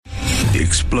The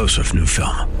explosive new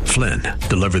film, Flynn,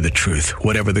 deliver the truth,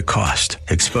 whatever the cost,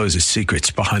 exposes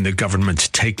secrets behind the government's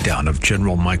takedown of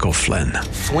General Michael Flynn.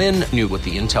 Flynn knew what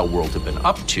the intel world had been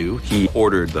up to. He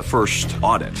ordered the first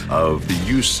audit of the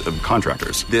use of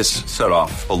contractors. This set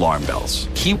off alarm bells.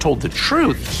 He told the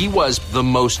truth. He was the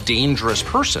most dangerous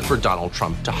person for Donald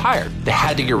Trump to hire. They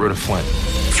had to get rid of Flynn.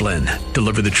 Flynn,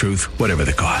 deliver the truth, whatever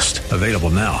the cost. Available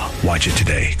now. Watch it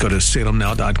today. Go to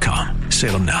salemnow.com.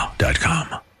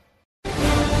 salemnow.com.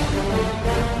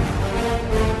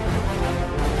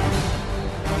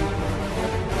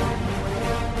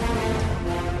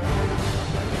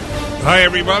 Hi,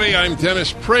 everybody. I'm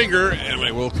Dennis Prager, and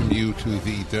I welcome you to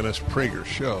the Dennis Prager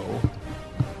Show.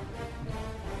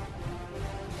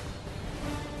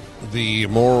 The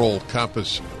moral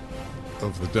compass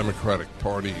of the Democratic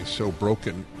Party is so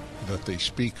broken that they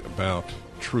speak about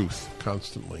truth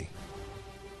constantly.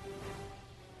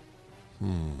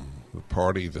 The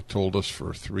party that told us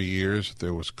for 3 years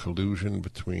there was collusion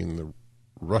between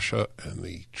Russia and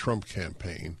the Trump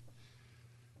campaign.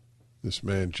 This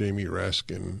man, Jamie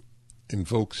Raskin,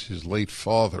 invokes his late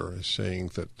father as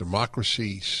saying that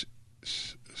democracy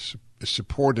is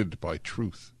supported by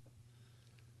truth.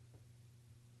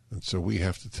 And so we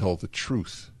have to tell the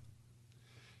truth.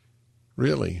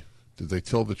 Really, did they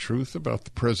tell the truth about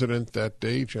the president that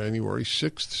day, January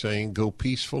 6th, saying go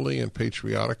peacefully and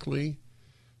patriotically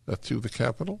to the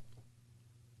Capitol?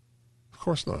 Of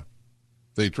course not.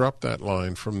 They dropped that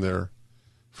line from their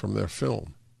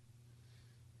film.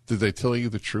 Did they tell you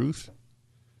the truth?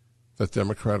 That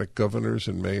Democratic governors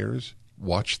and mayors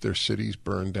watched their cities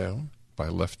burn down by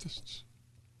leftists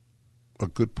a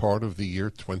good part of the year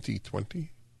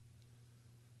 2020?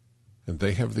 And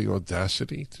they have the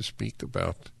audacity to speak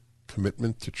about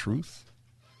commitment to truth?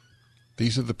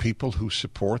 These are the people who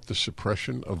support the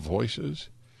suppression of voices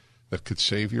that could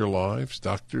save your lives,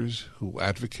 doctors who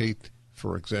advocate,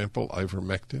 for example,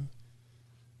 ivermectin,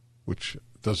 which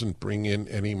doesn't bring in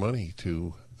any money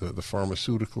to the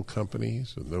pharmaceutical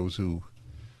companies and those who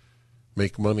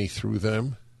make money through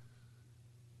them.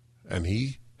 And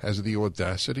he has the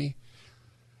audacity.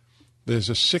 There's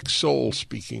a sick soul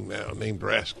speaking now named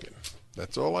Raskin.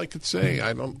 That's all I could say.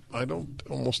 I don't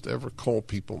almost ever call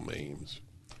people names.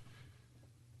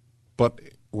 But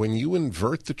when you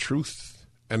invert the truth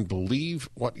and believe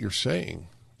what you're saying,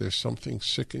 there's something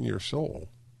sick in your soul.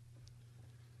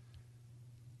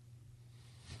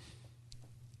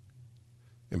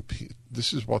 And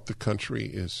this is what the country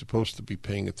is supposed to be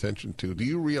paying attention to. Do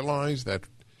you realize that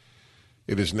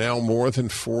it is now more than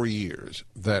 4 years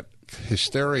that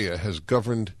hysteria has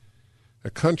governed a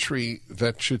country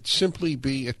that should simply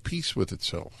be at peace with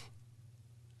itself?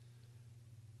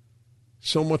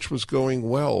 So much was going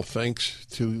well thanks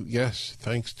to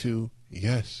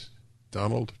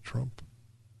Donald Trump.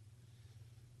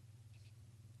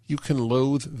 You can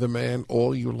loathe the man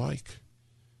all you like.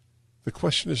 The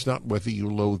question is not whether you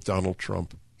loathe Donald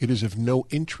Trump. It is of no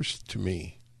interest to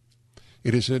me.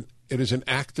 It is an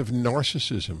act of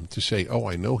narcissism to say, oh,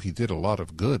 I know he did a lot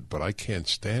of good, but I can't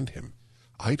stand him.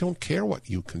 I don't care what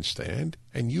you can stand,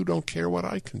 and you don't care what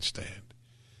I can stand.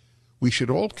 We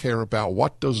should all care about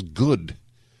what does good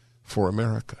for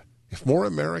America. If more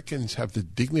Americans have the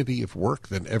dignity of work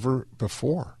than ever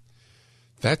before,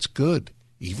 that's good,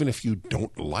 even if you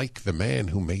don't like the man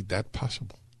who made that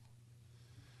possible.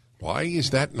 Why is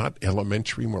that not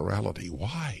elementary morality?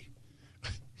 Why?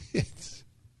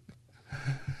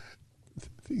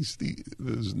 These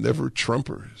never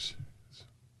Trumpers,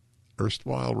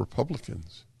 erstwhile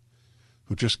Republicans,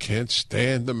 who just can't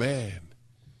stand the man.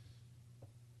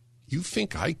 You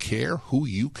think I care who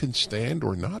you can stand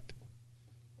or not?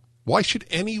 Why should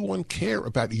anyone care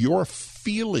about your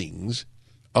feelings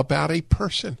about a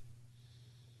person?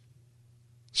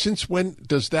 Since when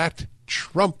does that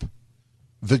trump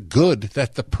the good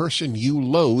that the person you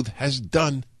loathe has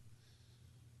done?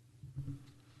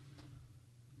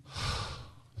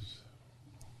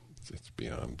 It's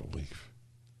beyond belief.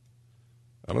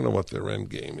 I don't know what their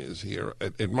end game is here.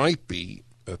 It might be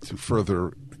to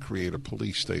further create a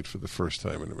police state for the first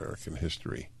time in American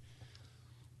history.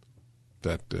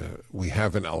 That we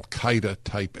have an Al-Qaeda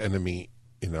type enemy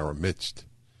in our midst,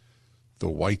 the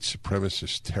white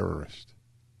supremacist terrorist.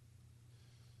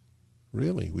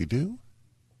 Really, we do?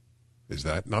 Is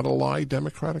that not a lie,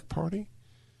 Democratic Party?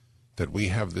 That we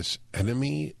have this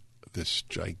enemy, this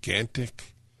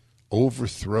gigantic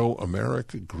overthrow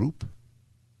America group?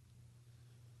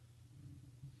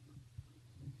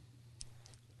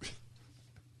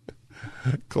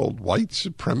 Called white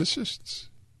supremacists?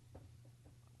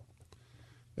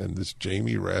 And this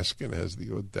Jamie Raskin has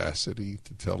the audacity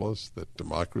to tell us that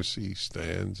democracy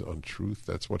stands on truth.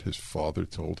 That's what his father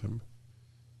told him.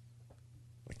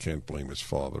 I can't blame his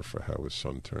father for how his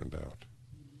son turned out.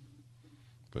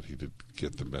 But he did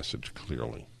get the message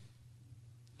clearly.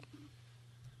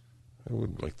 I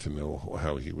would like to know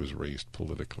how he was raised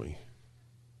politically.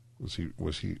 Was he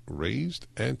raised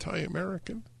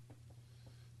anti-American?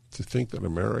 To think that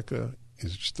America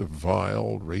is just a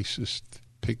vile, racist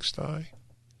pigsty?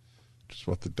 Which is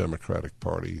what the Democratic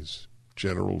Party's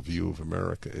general view of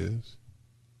America is.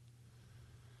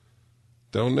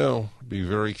 Don't know. Be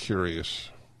very curious.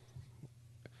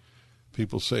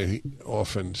 People say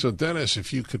often, so Dennis,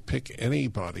 if you could pick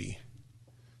anybody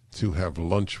to have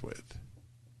lunch with,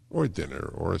 or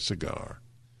dinner, or a cigar,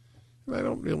 and I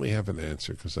don't really have an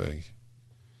answer because I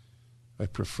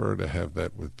prefer to have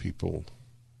that with people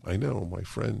I know, my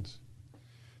friends.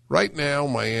 Right now,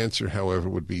 my answer, however,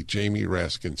 would be Jamie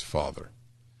Raskin's father.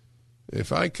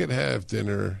 If I could have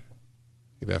dinner,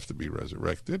 he'd have to be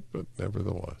resurrected, but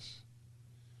nevertheless.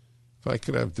 If I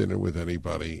could have dinner with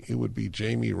anybody, it would be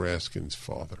Jamie Raskin's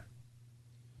father.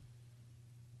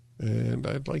 And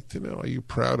I'd like to know, are you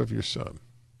proud of your son?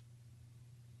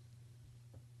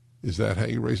 Is that how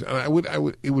you raise it?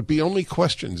 And it would be only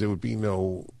questions. There would be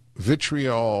no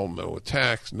vitriol, no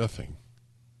attacks, nothing.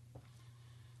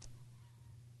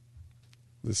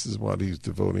 This is what he's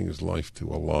devoting his life to,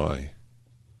 a lie.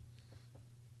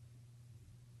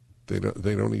 They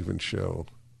don't even show.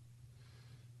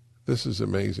 This is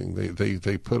amazing.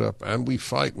 They put up, and we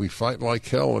fight like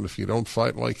hell, and if you don't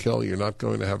fight like hell, you're not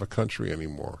going to have a country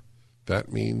anymore.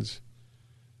 That means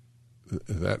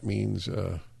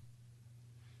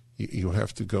you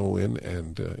have to go in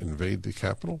and invade the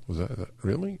Capitol? Was that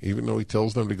really? Even though he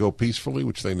tells them to go peacefully,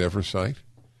 which they never cite?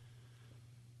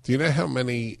 Do you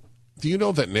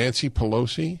know that Nancy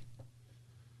Pelosi,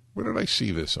 where did I see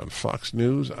this? On Fox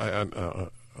News? I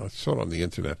saw it on the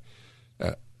internet.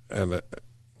 And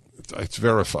it's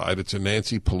verified. It's a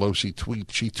Nancy Pelosi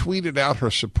tweet. She tweeted out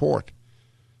her support.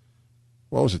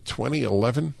 What was it,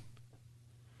 2011?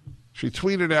 She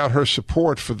tweeted out her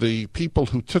support for the people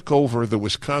who took over the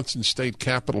Wisconsin State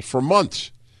Capitol for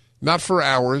months. Not for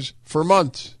hours, for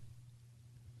months.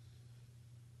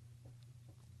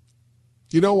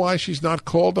 You know why she's not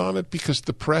called on it? Because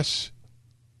the press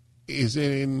is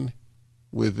in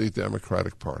with the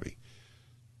Democratic Party.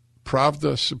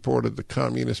 Pravda supported the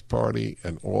Communist Party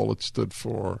and all it stood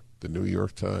for. The New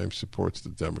York Times supports the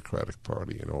Democratic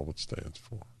Party and all it stands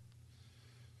for.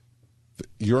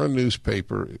 Your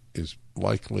newspaper is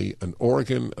likely an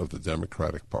organ of the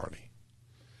Democratic Party.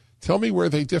 Tell me where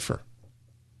they differ.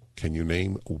 Can you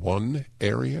name one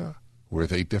area where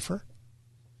they differ?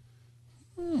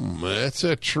 That's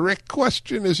a trick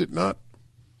question, is it not?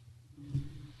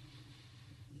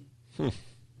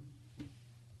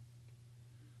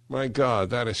 My God,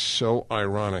 that is so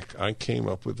ironic. I came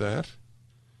up with that,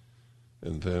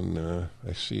 and then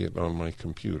I see it on my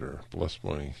computer. Bless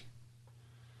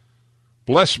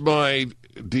my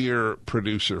dear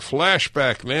producer.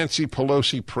 Flashback, Nancy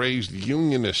Pelosi praised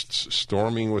unionists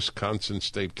storming Wisconsin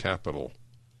State Capitol.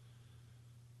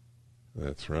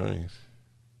 That's right.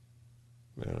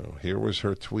 Now, here was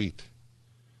her tweet.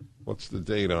 What's the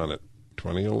date on it?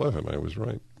 2011, I was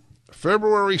right.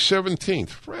 February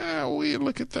 17th. Well,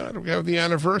 look at that. We have the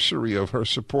anniversary of her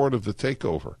support of the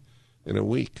takeover in a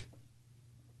week.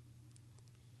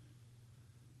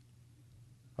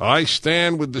 I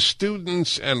stand with the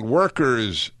students and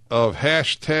workers of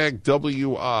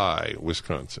 #WI,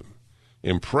 Wisconsin.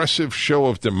 Impressive show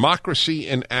of democracy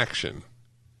in action.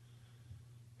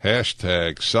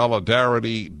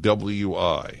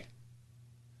 #SolidarityWI.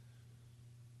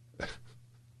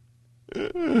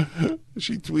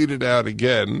 She tweeted out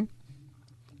again,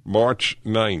 March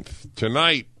 9th.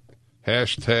 Tonight,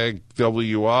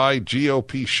 #WI,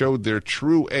 GOP showed their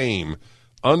true aim,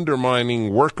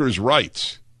 undermining workers'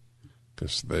 rights,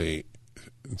 because they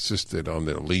insisted on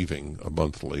their leaving a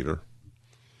month later.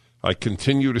 I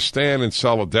continue to stand in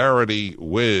solidarity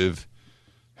with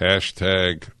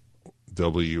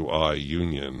 #WI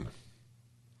Union.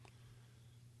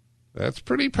 That's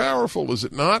pretty powerful, is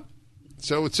it not?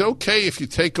 So it's okay if you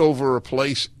take over a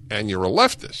place and you're a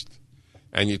leftist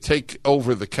and you take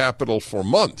over the Capitol for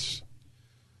months.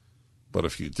 But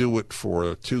if you do it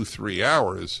for 2-3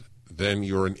 hours, then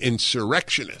you're an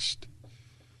insurrectionist.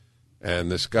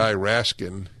 And this guy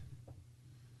Raskin,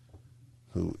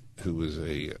 who is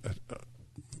a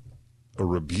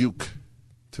rebuke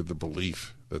to the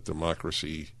belief that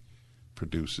democracy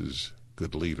produces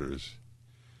good leaders,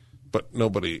 But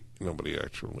nobody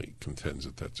actually contends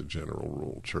that that's a general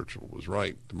rule. Churchill was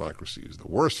right. Democracy is the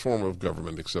worst form of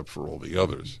government except for all the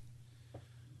others.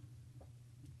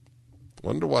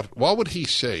 Wonder what would he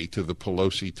say to the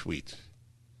Pelosi tweet?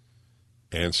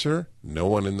 Answer, no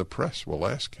one in the press will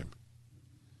ask him.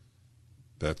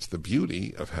 That's the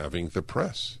beauty of having the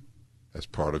press as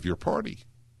part of your party.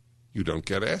 You don't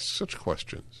get asked such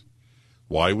questions.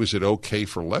 Why was it okay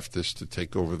for leftists to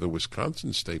take over the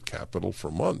Wisconsin state capitol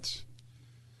for months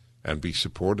and be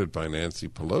supported by Nancy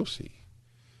Pelosi?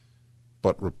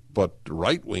 But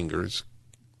right-wingers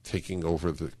taking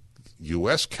over the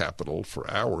U.S. Capitol for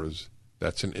hours,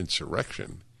 that's an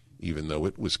insurrection, even though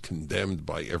it was condemned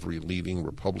by every leading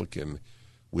Republican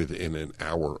within an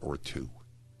hour or two.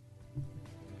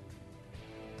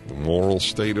 The Moral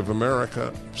State of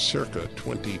America, circa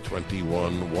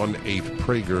 2021,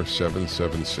 1-8-PRAGER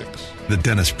 776. The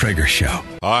Dennis Prager Show.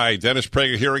 Hi, Dennis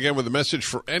Prager here again with a message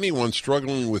for anyone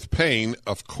struggling with pain.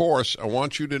 Of course, I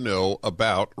want you to know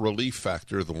about Relief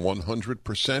Factor, the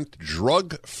 100%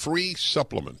 drug-free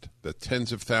supplement that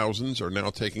tens of thousands are now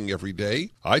taking every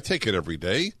day. I take it every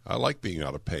day. I like being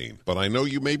out of pain. But I know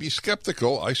you may be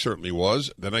skeptical. I certainly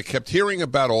was. Then I kept hearing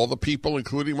about all the people,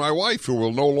 including my wife, who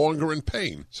were no longer in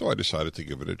pain. So I decided to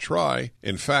give it a try.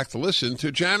 In fact, listen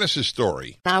to Janice's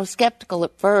story. I was skeptical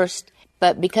at first,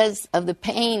 but because of the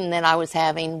pain that I was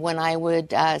having when I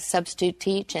would substitute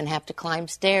teach and have to climb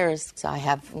stairs, so I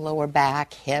have lower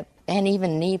back, hip, and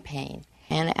even knee pain.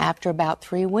 And after about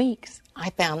 3 weeks, I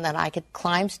found that I could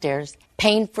climb stairs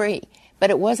pain-free.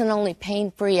 But it wasn't only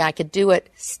pain-free. I could do it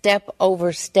step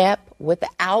over step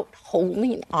without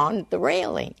holding on the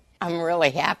railing. I'm really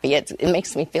happy. It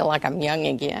makes me feel like I'm young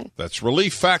again. That's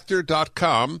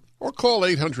ReliefFactor.com or call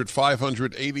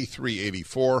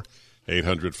 800-500-8384,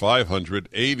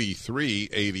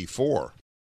 800-500-8384.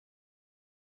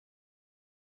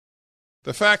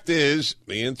 The fact is,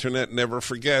 the Internet never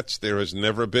forgets. There has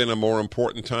never been a more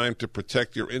important time to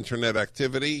protect your Internet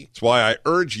activity. It's why I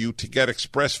urge you to get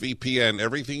ExpressVPN.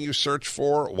 Everything you search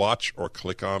for, watch, or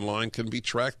click online can be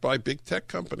tracked by big tech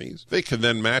companies. They can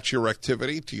then match your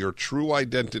activity to your true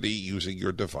identity using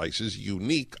your device's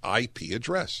unique IP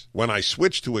address. When I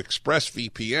switch to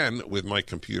ExpressVPN with my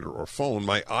computer or phone,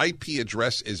 my IP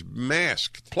address is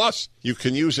masked. Plus, you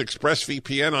can use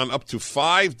ExpressVPN on up to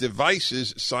 5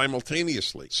 devices simultaneously,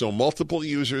 so multiple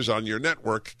users on your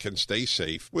network can stay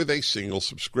safe with a single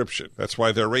subscription. That's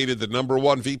why they're rated the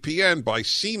 #1 VPN by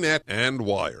CNET and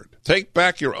Wired. Take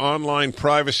back your online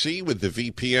privacy with the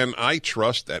VPN I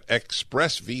trust at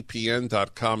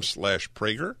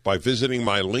expressvpn.com/Prager. By visiting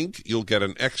my link, you'll get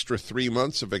an extra 3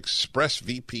 months of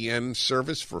ExpressVPN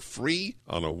service for free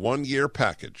on a 1-year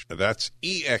package. That's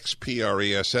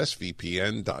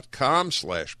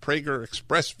expressvpn.com/Prager,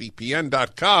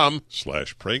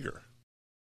 expressvpn.com/Prager.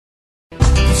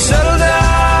 Settle down.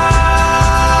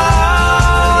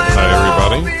 Hi,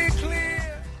 everybody.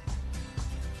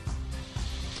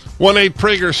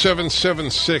 1-8-PRAGER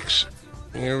 776.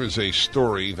 Here is a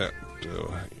story that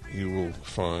you will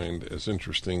find as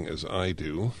interesting as I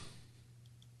do.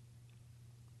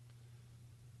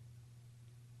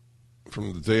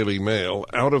 From the Daily Mail,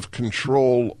 out of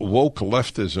control woke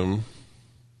leftism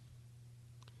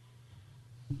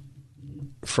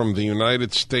from the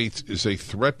United States is a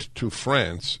threat to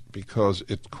France because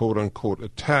it, quote-unquote,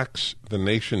 attacks the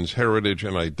nation's heritage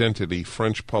and identity,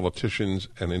 French politicians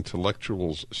and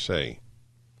intellectuals say.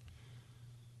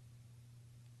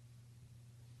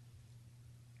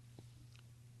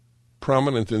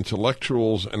 Prominent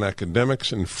intellectuals and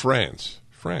academics in France,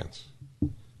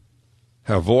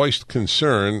 have voiced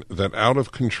concern that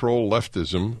out-of-control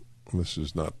leftism, this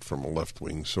is not from a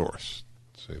left-wing source,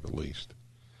 to say the least,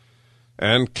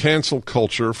 and cancel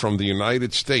culture from the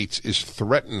United States is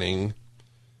threatening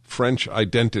French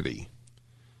identity.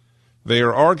 They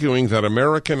are arguing that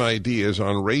American ideas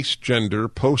on race, gender,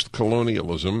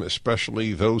 post-colonialism,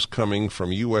 especially those coming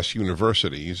from U.S.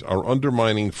 universities, are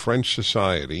undermining French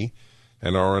society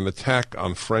and are an attack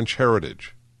on French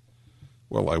heritage.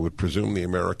 Well, I would presume the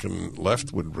American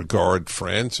left would regard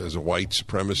France as a white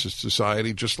supremacist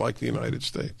society just like the United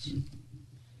States.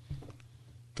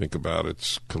 Think about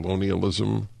its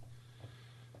colonialism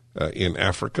in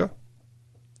Africa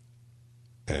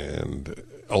and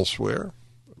elsewhere,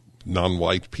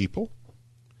 non-white people.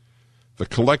 The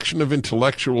collection of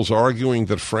intellectuals arguing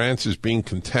that France is being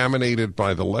contaminated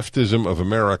by the leftism of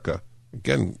America,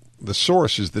 again, the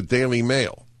source is the Daily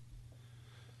Mail,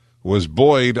 was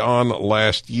buoyed on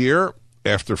last year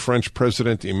after French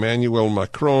President Emmanuel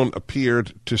Macron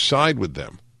appeared to side with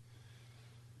them.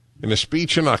 In a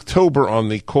speech in October on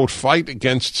the, quote, fight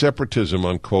against separatism,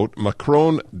 unquote,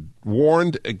 Macron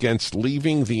warned against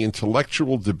leaving the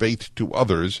intellectual debate to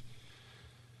others,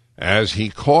 as he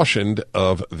cautioned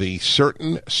of the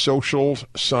certain social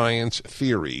science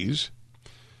theories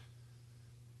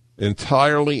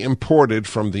entirely imported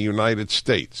from the United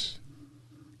States.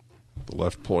 The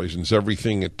left poisons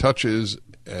everything it touches,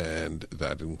 and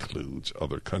that includes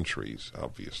other countries,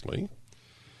 obviously.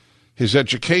 His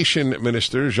education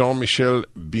minister, Jean-Michel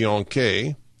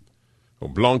Blanquet,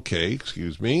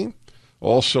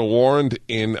 also warned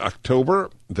in October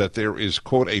that there is,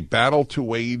 quote, a battle to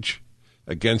wage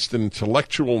against an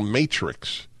intellectual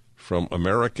matrix from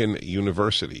American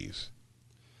universities.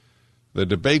 The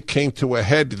debate came to a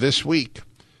head this week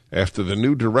after the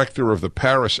new director of the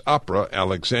Paris Opera,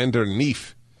 Alexander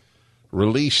Neff,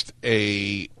 released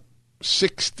a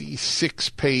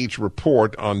 66-page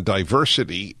report on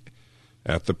diversity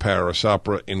at the Paris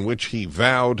Opera, in which he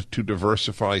vowed to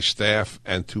diversify staff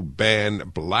and to ban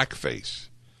blackface.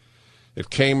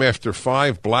 It came after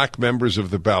 5 black members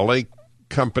of the ballet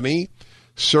company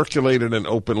circulated an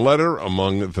open letter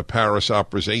among the Paris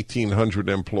Opera's 1,800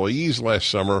 employees last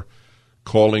summer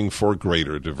calling for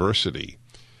greater diversity.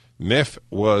 Neff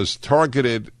was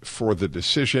targeted for the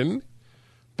decision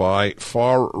by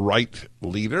far-right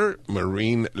leader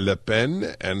Marine Le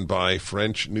Pen and by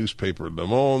French newspaper Le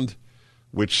Monde,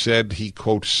 which said he,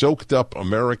 quote, soaked up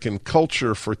American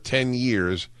culture for 10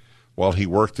 years while he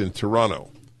worked in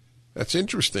Toronto. That's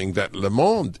interesting that Le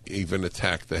Monde even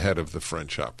attacked the head of the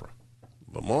French Opera.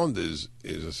 Le Monde is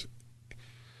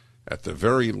at the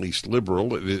very least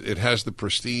liberal. It has the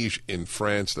prestige in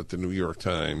France that the New York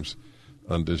Times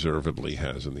undeservedly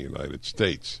has in the United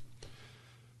States.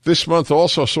 This month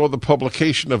also saw the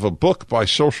publication of a book by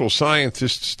social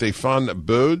scientists Stéphane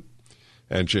Baude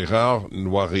and Gérard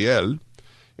Noiriel,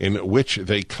 in which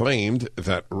they claimed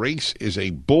that race is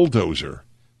a bulldozer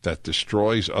that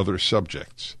destroys other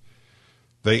subjects.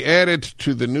 They added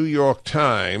to the New York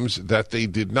Times that they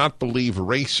did not believe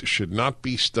race should not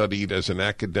be studied as an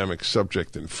academic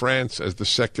subject in France, as the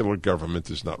secular government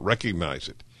does not recognize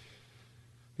it.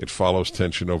 It follows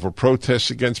tension over protests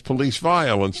against police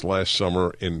violence last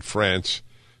summer in France,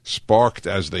 sparked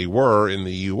as they were in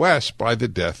the U.S. by the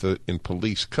death in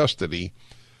police custody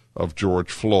of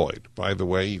George Floyd. By the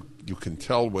way, you can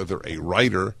tell whether a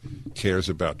writer cares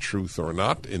about truth or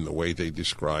not in the way they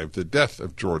describe the death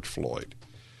of George Floyd.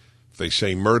 If they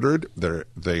say murdered,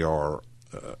 they are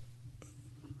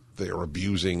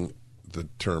abusing the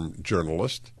term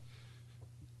journalist.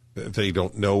 They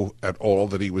don't know at all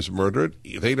that he was murdered.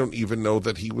 They don't even know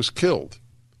that he was killed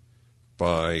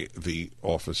by the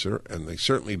officer, and they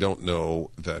certainly don't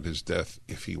know that his death,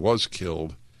 if he was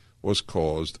killed, was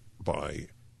caused by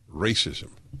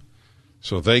racism.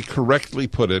 So they correctly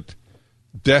put it,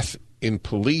 the death in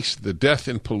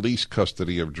police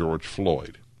custody of George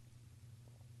Floyd.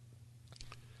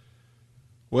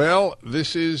 Well,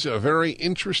 this is a very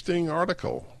interesting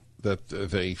article, that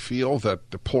they feel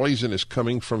that the poison is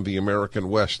coming from the American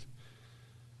West.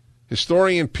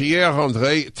 Historian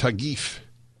Pierre-André Tagif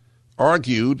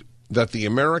argued that the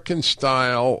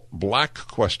American-style black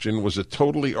question was a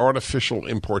totally artificial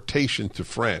importation to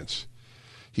France.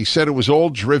 He said it was all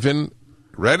driven,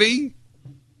 ready?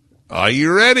 Are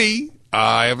you ready?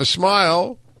 I have a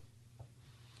smile.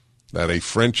 That a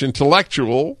French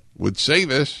intellectual would say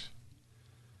this.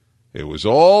 It was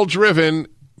all driven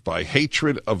by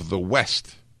hatred of the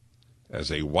West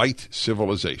as a white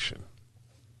civilization.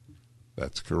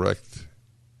 That's correct.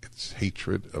 It's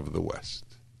hatred of the West.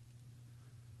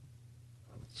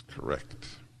 That's correct.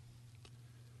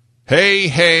 Hey,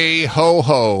 hey, ho,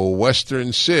 ho,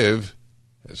 Western Civ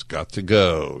has got to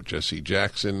go. Jesse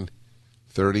Jackson,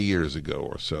 30 years ago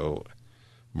or so,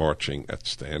 marching at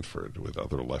Stanford with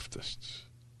other leftists.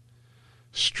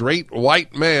 Straight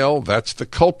white male, that's the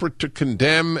culprit to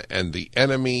condemn and the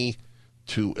enemy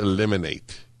to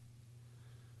eliminate.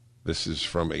 This is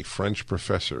from a French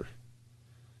professor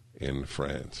in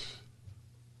France.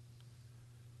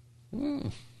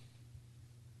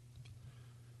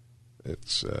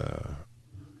 It's,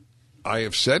 I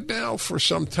have said now for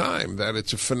some time that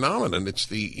it's a phenomenon. It's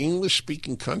the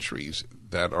English-speaking countries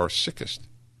that are sickest.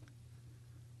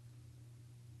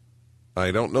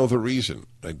 I don't know the reason.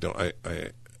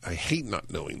 I hate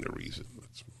not knowing the reason.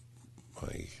 That's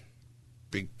my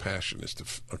big passion, is to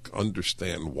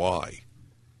understand why.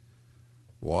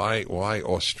 Why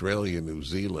Australia, New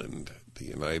Zealand, the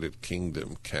United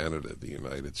Kingdom, Canada, the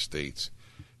United States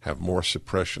have more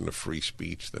suppression of free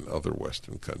speech than other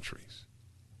Western countries.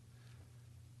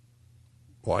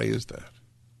 Why is that?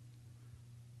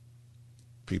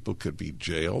 People could be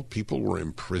jailed. People were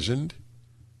imprisoned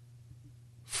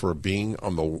for being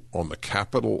on the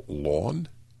Capitol lawn.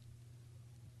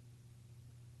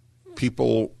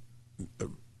 People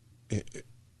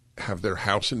have their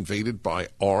house invaded by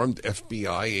armed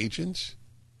FBI agents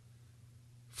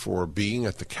for being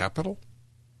at the Capitol.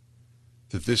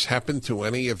 Did this happen to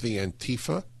any of the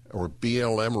Antifa or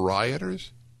BLM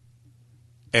rioters?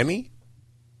 Any?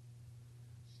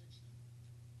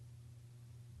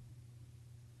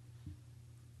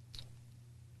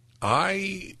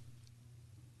 I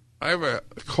have a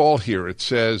call here. It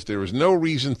says, there is no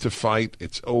reason to fight.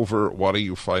 It's over. What are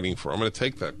you fighting for? I'm going to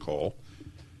take that call.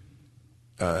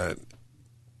 I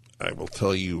will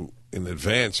tell you in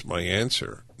advance my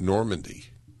answer.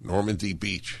 Normandy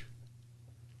Beach.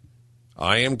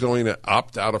 I am going to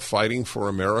opt out of fighting for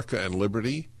America and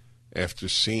liberty after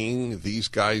seeing these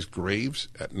guys' graves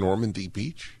at Normandy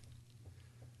Beach.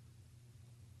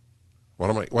 What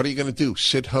are you going to do?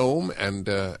 Sit home and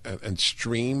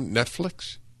stream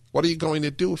Netflix? What are you going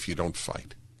to do if you don't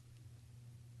fight?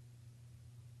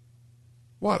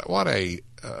 What a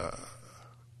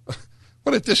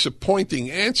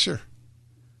disappointing answer.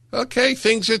 Okay,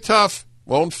 things are tough.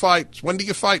 Won't fight. When do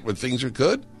you fight? When things are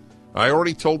good? I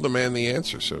already told the man the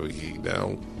answer, so he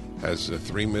now has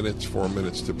 3 minutes, 4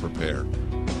 minutes to prepare.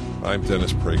 I'm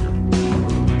Dennis Prager.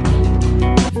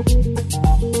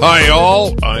 Hi,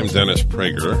 all. I'm Dennis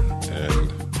Prager,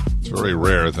 and it's very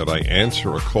rare that I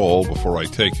answer a call before I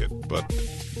take it, but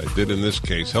I did in this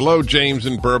case. Hello, James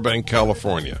in Burbank,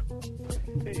 California.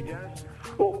 Hey, Dennis.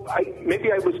 Well,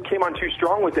 maybe I came on too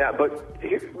strong with that, but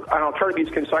I'll try to be as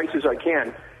concise as I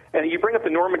can. And you bring up the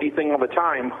Normandy thing all the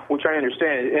time, which I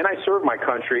understand, and I served my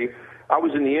country. I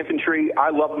was in the infantry. I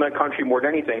love my country more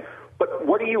than anything. But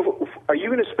are you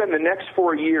going to spend the next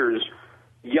 4 years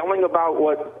yelling about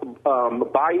what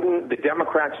Biden, the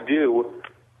Democrats do?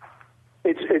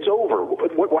 It's over.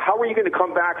 How are you going to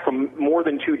come back from more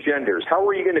than two genders? How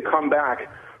are you going to come back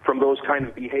from those kind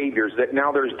of behaviors that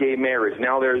now there's gay marriage,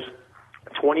 now there's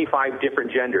 25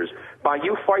 different genders? By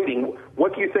you fighting,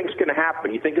 what do you think is going to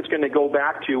happen? You think it's going to go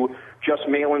back to just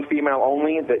male and female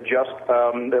only, that just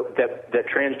that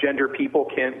transgender people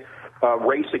can't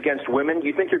race against women? Do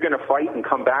you think you're going to fight and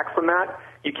come back from that?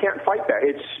 You can't fight that.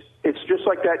 It's just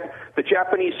like that. The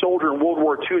Japanese soldier in World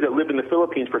War II that lived in the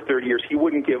Philippines for 30 years, he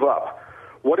wouldn't give up.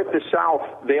 What if the South,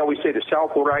 they always say the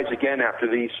South will rise again after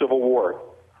the Civil War.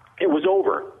 It was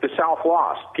over. The South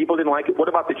lost. People didn't like it. What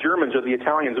about the Germans or the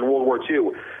Italians in World War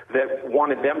II that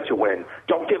wanted them to win?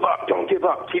 Don't give up. Don't give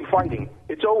up. Keep fighting.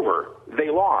 It's over.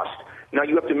 They lost. Now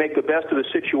you have to make the best of the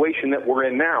situation that we're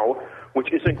in now,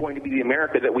 which isn't going to be the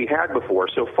America that we had before.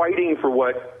 So fighting for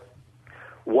what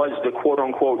was the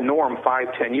quote-unquote norm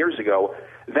 5-10 years ago,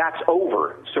 that's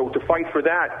over. So to fight for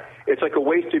that, it's like a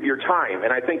waste of your time.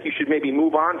 And I think you should maybe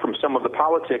move on from some of the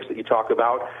politics that you talk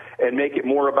about and make it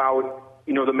more about,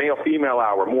 the male-female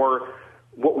hour, more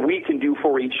what we can do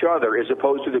for each other as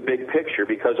opposed to the big picture.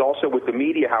 Because also with the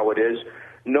media how it is,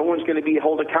 no one's going to be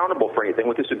held accountable for anything.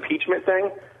 With this impeachment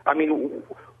thing, I mean,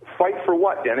 fight for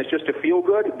what, Dennis? Just to feel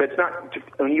good? But it's not,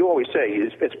 and you always say,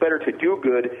 it's better to do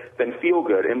good than feel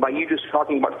good. And by you just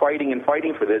talking about fighting and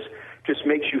fighting for this just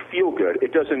makes you feel good.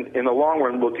 It doesn't, in the long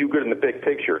run, will do good in the big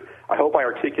picture. I hope I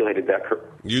articulated that correctly.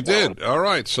 You did. All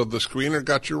right. So the screener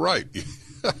got you right.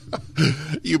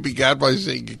 You began by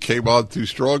saying you came on too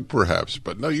strong, perhaps,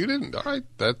 but no, you didn't. All right,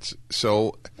 that's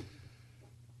so.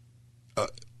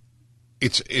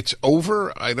 It's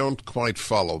over. I don't quite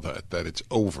follow that it's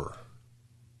over.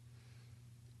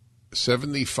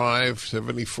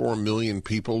 74 million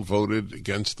people voted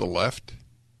against the left.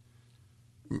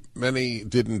 Many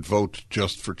didn't vote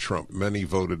just for Trump. Many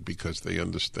voted because they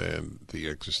understand the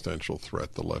existential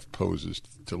threat the left poses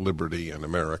to liberty and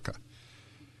America.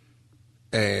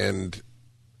 And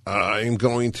I'm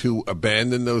going to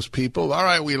abandon those people. All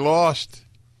right, we lost.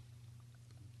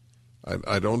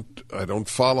 I don't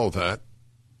follow that.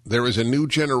 There is a new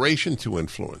generation to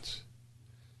influence.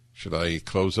 Should I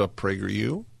close up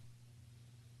PragerU?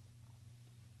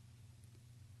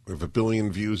 We have 1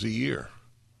 billion views a year.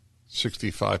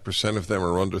 65% of them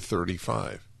are under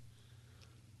 35.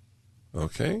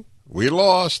 Okay? We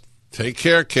lost. Take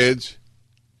care, kids.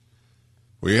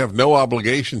 We have no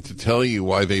obligation to tell you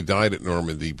why they died at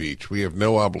Normandy Beach. We have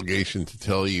no obligation to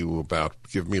tell you about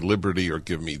give me liberty or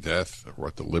give me death, or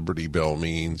what the Liberty Bell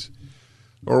means,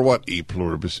 or what E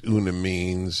pluribus unum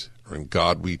means, or in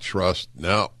God we trust.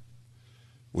 No.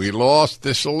 We lost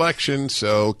this election,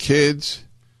 so kids,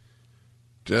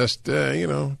 just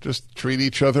treat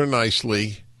each other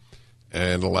nicely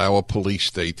and allow a police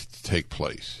state to take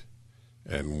place.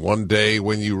 And one day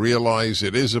when you realize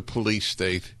it is a police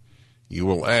state, you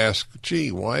will ask, gee,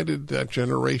 why did that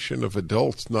generation of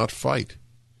adults not fight?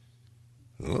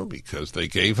 Well, because they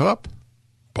gave up.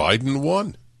 Biden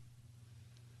won.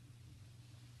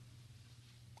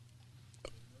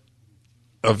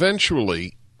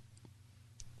 Eventually,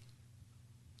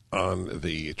 on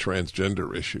the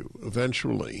transgender issue,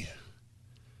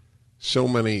 so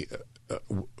many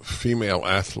female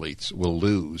athletes will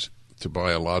lose to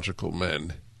biological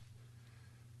men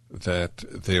that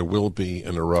there will be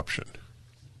an eruption.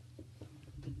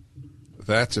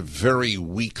 That's a very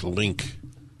weak link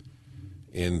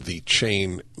in the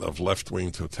chain of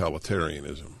left-wing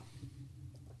totalitarianism,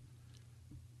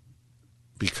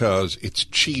 because it's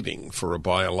cheating for a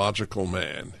biological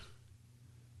man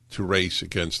to race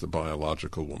against a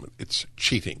biological woman. It's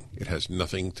cheating. It has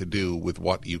nothing to do with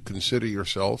what you consider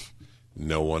yourself.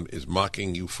 No one is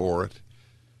mocking you for it.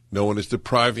 No one is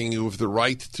depriving you of the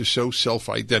right to so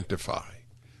self-identify.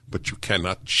 But you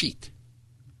cannot cheat.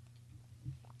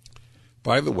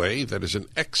 By the way, that is an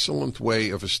excellent way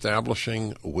of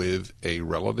establishing with a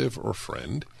relative or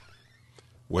friend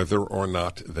whether or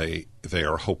not they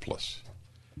are hopeless.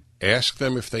 Ask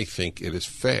them if they think it is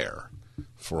fair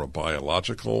for a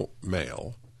biological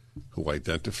male who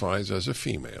identifies as a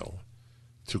female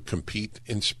to compete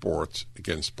in sports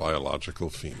against biological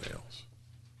females.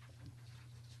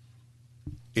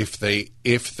 If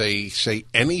they say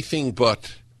anything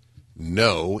but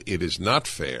no, it is not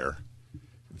fair,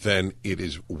 then it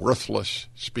is worthless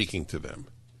speaking to them.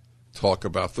 Talk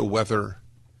about the weather,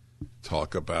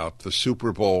 talk about the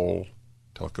Super Bowl,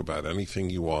 talk about anything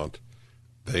you want.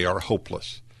 They are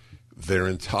hopeless. Their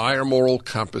entire moral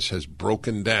compass has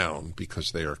broken down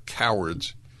because they are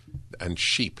cowards and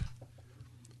sheep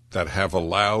that have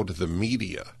allowed the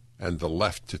media and the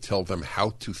left to tell them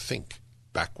how to think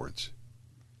backwards.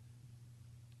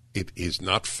 It is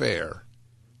not fair.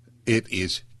 It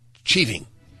is cheating.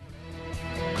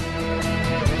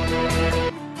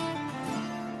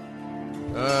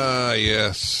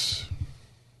 Yes.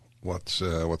 What's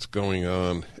going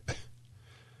on?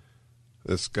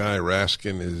 This guy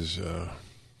Raskin is.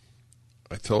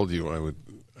 I told you I would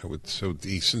so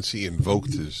since he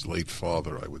invoked his late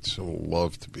father, I would so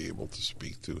love to be able to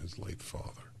speak to his late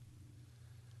father.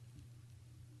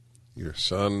 Your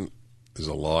son is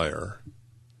a liar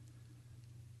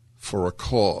for a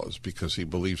cause because he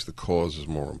believes the cause is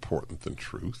more important than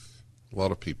truth. A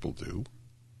lot of people do.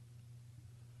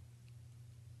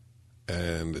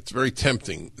 And it's very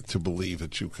tempting to believe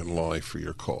that you can lie for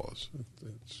your cause.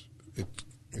 It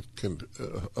can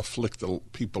afflict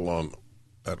people on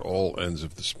at all ends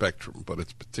of the spectrum, but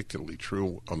it's particularly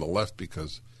true on the left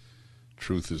because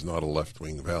truth is not a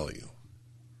left-wing value.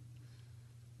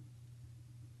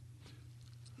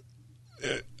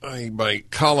 My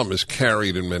column is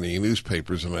carried in many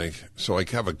newspapers, and so I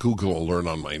have a Google alert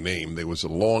on my name. There was a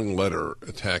long letter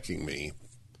attacking me.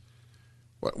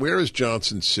 Where is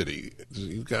Johnson City? Do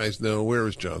you guys know where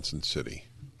is Johnson City?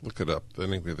 Look it up.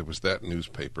 Anyway, there was that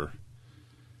newspaper.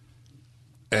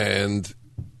 And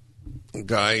a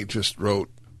guy just wrote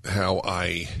how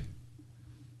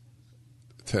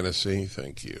Tennessee,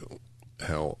 thank you,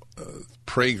 how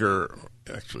Prager,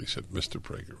 actually said Mr.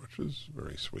 Prager, which was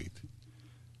very sweet.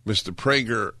 Mr.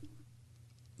 Prager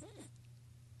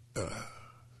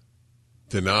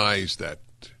denies that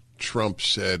Trump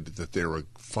said that they were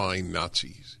fine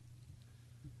Nazis.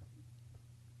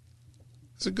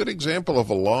 It's a good example of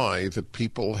a lie that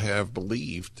people have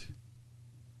believed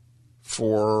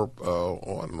for,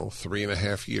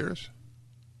 3.5 years.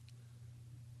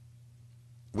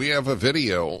 We have a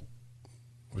video,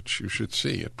 which you should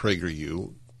see at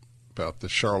PragerU, about the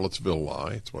Charlottesville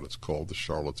lie. It's what it's called, the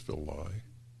Charlottesville lie.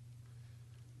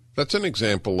 That's an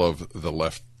example of the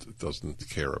left doesn't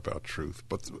care about truth,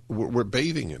 but we're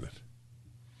bathing in it.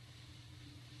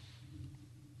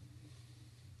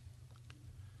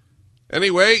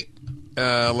 Anyway,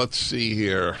 let's see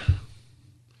here.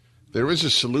 There is a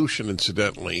solution,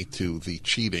 incidentally, to the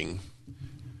cheating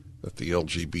that the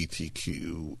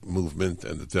LGBTQ movement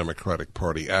and the Democratic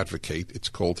Party advocate. It's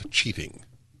called cheating.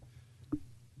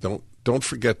 Don't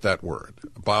forget that word.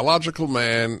 A biological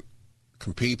man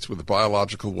competes with a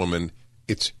biological woman.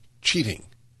 It's cheating.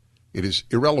 It is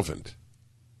irrelevant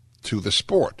to the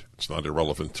sport. It's not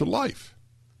irrelevant to life,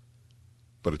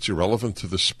 but it's irrelevant to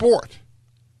the sport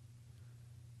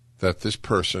that this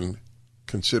person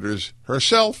considers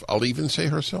herself, I'll even say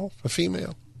herself, a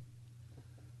female.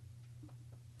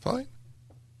 Fine.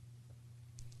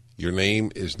 Your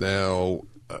name is now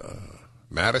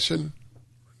Madison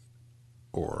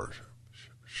or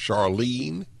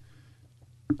Charlene.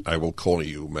 I will call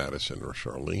you Madison or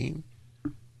Charlene.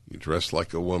 You dress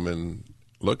like a woman,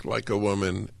 look like a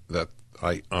woman. That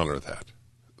I honor that.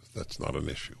 That's not an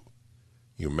issue.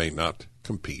 You may not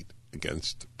compete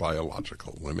against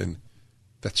biological women.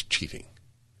 That's cheating.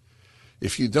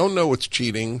 If you don't know it's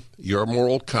cheating, your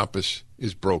moral compass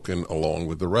is broken along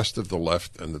with the rest of the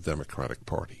left and the Democratic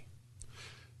Party.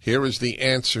 Here is the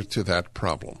answer to that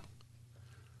problem.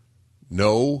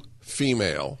 No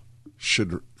female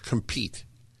should compete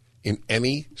in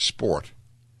any sport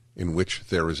in which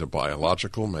there is a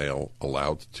biological male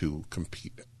allowed to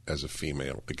compete as a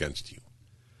female against you.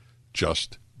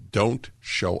 Just don't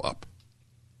show up.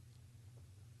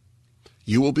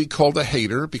 You will be called a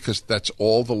hater because that's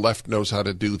all the left knows how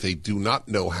to do. They do not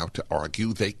know how to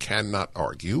argue. They cannot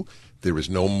argue. There is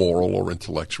no moral or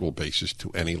intellectual basis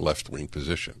to any left-wing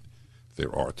position.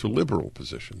 There are to liberal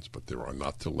positions, but there are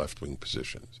not to left-wing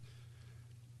positions.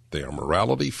 They are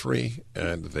morality-free,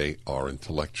 and they are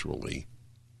intellectually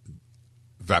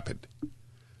vapid.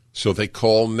 So they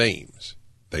call names.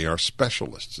 They are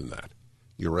specialists in that.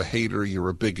 You're a hater, you're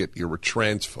a bigot, you're a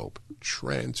transphobe.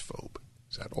 Transphobe.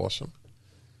 Is that awesome?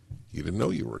 You didn't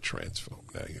know you were a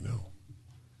transphobe. Now you know.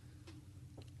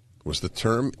 Was the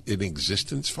term in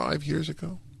existence 5 years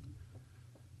ago?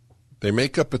 They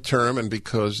make up a term, and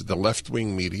because the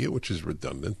left-wing media, which is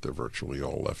redundant, they're virtually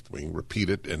all left-wing, repeat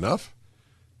it enough,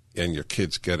 and your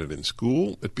kids get it in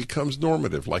school, it becomes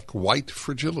normative, like white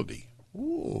fragility.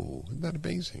 Ooh, isn't that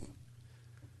amazing?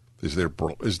 Is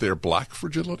there black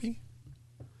fragility?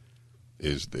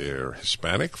 Is there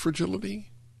Hispanic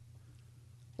fragility?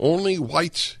 Only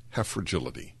whites have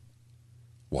fragility.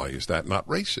 Why is that not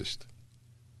racist?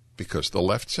 Because the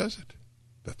left says it.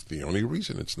 That's the only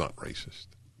reason it's not racist.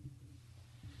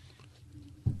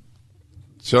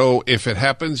 So if it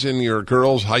happens in your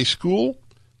girl's high school,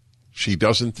 she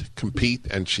doesn't compete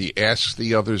and she asks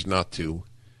the others not to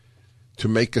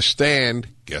make a stand,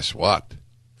 guess what?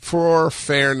 For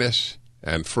fairness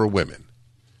and for women.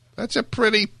 That's a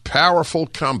pretty powerful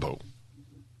combo.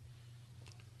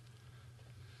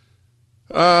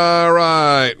 All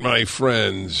right, my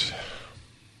friends.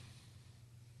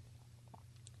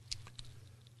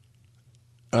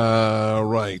 All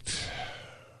right.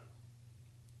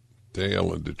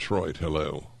 Dale in Detroit,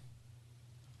 hello.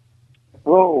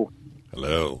 Whoa.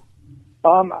 Hello.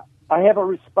 I have a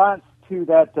response to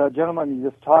that gentleman you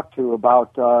just talked to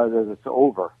about that it's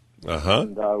over. Uh-huh.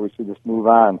 And we should just move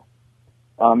on.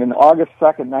 In August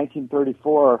 2nd,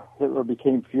 1934, Hitler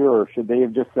became Fuhrer. Should they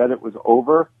have just said it was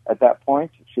over at that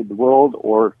point? Should the world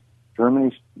or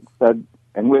Germany said,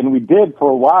 and when we did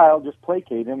for a while, just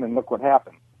placate him, and look what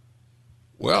happened.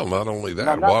 Well, not only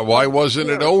that, why wasn't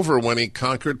it over when he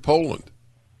conquered Poland?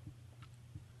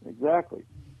 Exactly.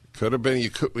 Could have been.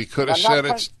 We could have said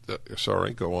it's.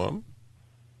 Sorry, go on.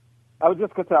 I was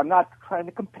just going to say I'm not trying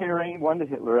to comparing one to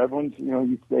Hitler. Everyone's,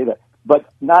 you say that,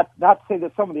 but not say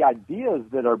that some of the ideas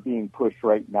that are being pushed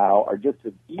right now are just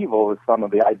as evil as some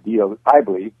of the ideas. I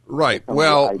believe. Right.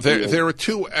 Well, there are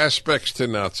two aspects to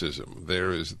Nazism.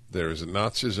 There is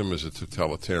Nazism as a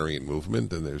totalitarian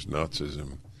movement, and there's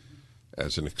Nazism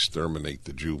as an exterminate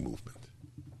the Jew movement.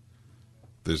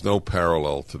 There's no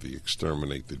parallel to the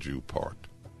exterminate the Jew part.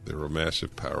 There are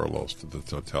massive parallels to the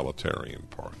totalitarian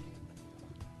part.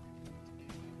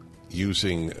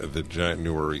 Using the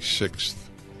January 6th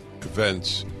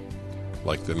events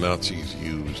like the Nazis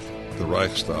used the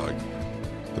Reichstag,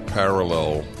 the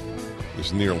parallel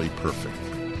is nearly perfect.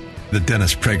 The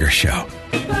Dennis Prager Show.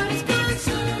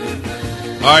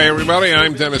 Hi, everybody.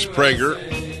 I'm Dennis Prager.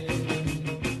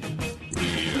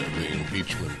 The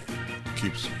impeachment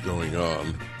keeps going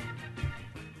on.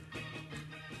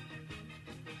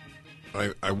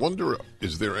 I wonder,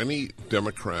 is there any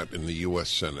Democrat in the U.S.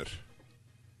 Senate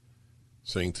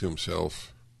saying to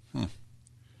himself,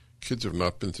 kids have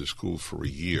not been to school for a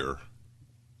year.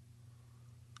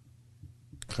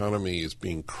 Economy is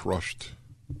being crushed.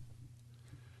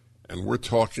 And we're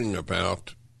talking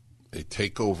about a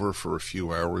takeover for a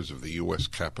few hours of the U.S.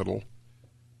 Capitol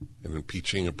and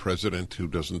impeaching a president who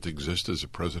doesn't exist as a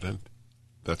president.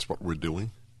 That's what we're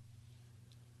doing.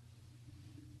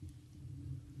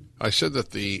 I said that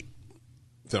the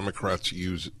Democrats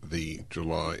use the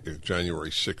January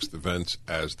 6th events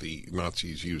as the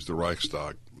Nazis used the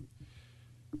Reichstag.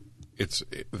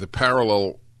 The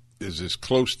parallel is as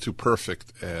close to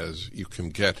perfect as you can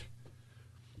get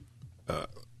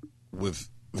with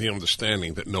the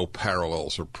understanding that no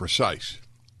parallels are precise.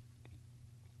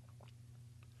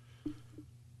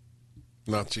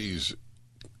 Nazis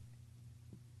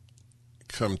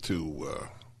come to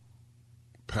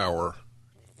power.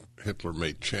 Hitler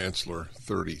made chancellor,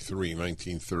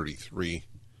 1933.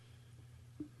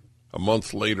 A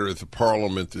month later, the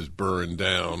parliament is burned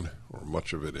down, or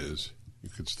much of it is. You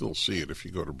can still see it if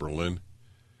you go to Berlin.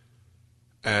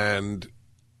 And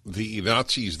the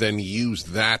Nazis then used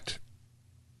that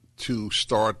to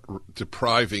start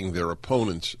depriving their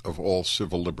opponents of all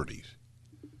civil liberties.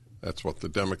 That's what the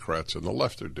Democrats and the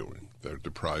left are doing. They're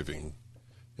depriving,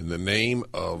 in the name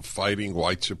of fighting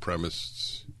white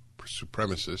supremacists,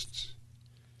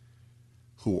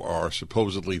 who are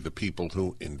supposedly the people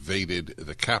who invaded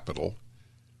the Capitol,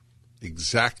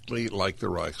 exactly like the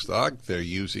Reichstag. They're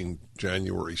using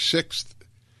January 6th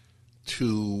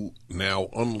to now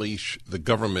unleash the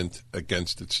government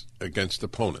against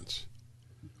opponents.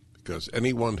 Because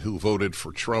anyone who voted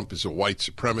for Trump is a white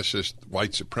supremacist.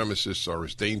 White supremacists are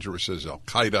as dangerous as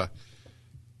Al-Qaeda.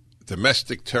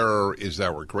 Domestic terror is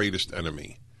our greatest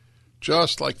enemy.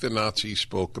 Just like the Nazis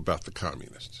spoke about the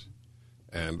communists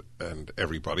and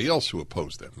everybody else who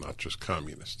opposed them, not just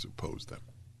communists who opposed them.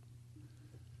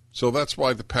 So that's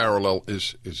why the parallel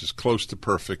is as close to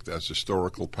perfect as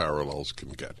historical parallels can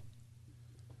get.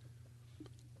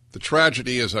 The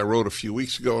tragedy, as I wrote a few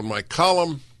weeks ago in my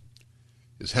column,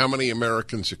 is how many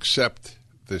Americans accept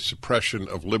the suppression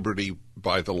of liberty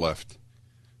by the left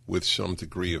with some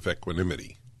degree of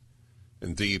equanimity.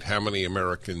 Indeed, how many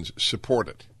Americans support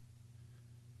it?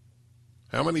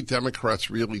 How many Democrats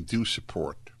really do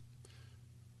support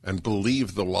and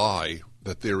believe the lie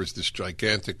that there is this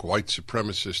gigantic white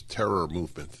supremacist terror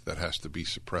movement that has to be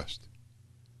suppressed?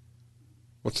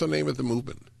 What's the name of the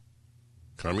movement?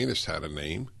 Communists had a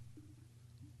name.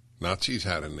 Nazis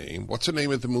had a name. What's the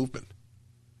name of the movement?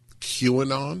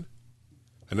 QAnon?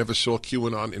 I never saw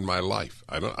QAnon in my life.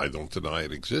 I don't deny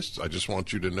it exists. I just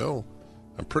want you to know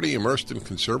I'm pretty immersed in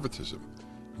conservatism.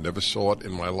 Never saw it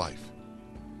in my life.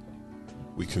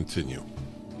 We continue.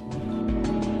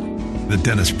 The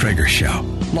Dennis Prager Show,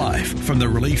 live from the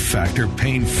Relief Factor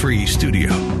Pain-Free Studio.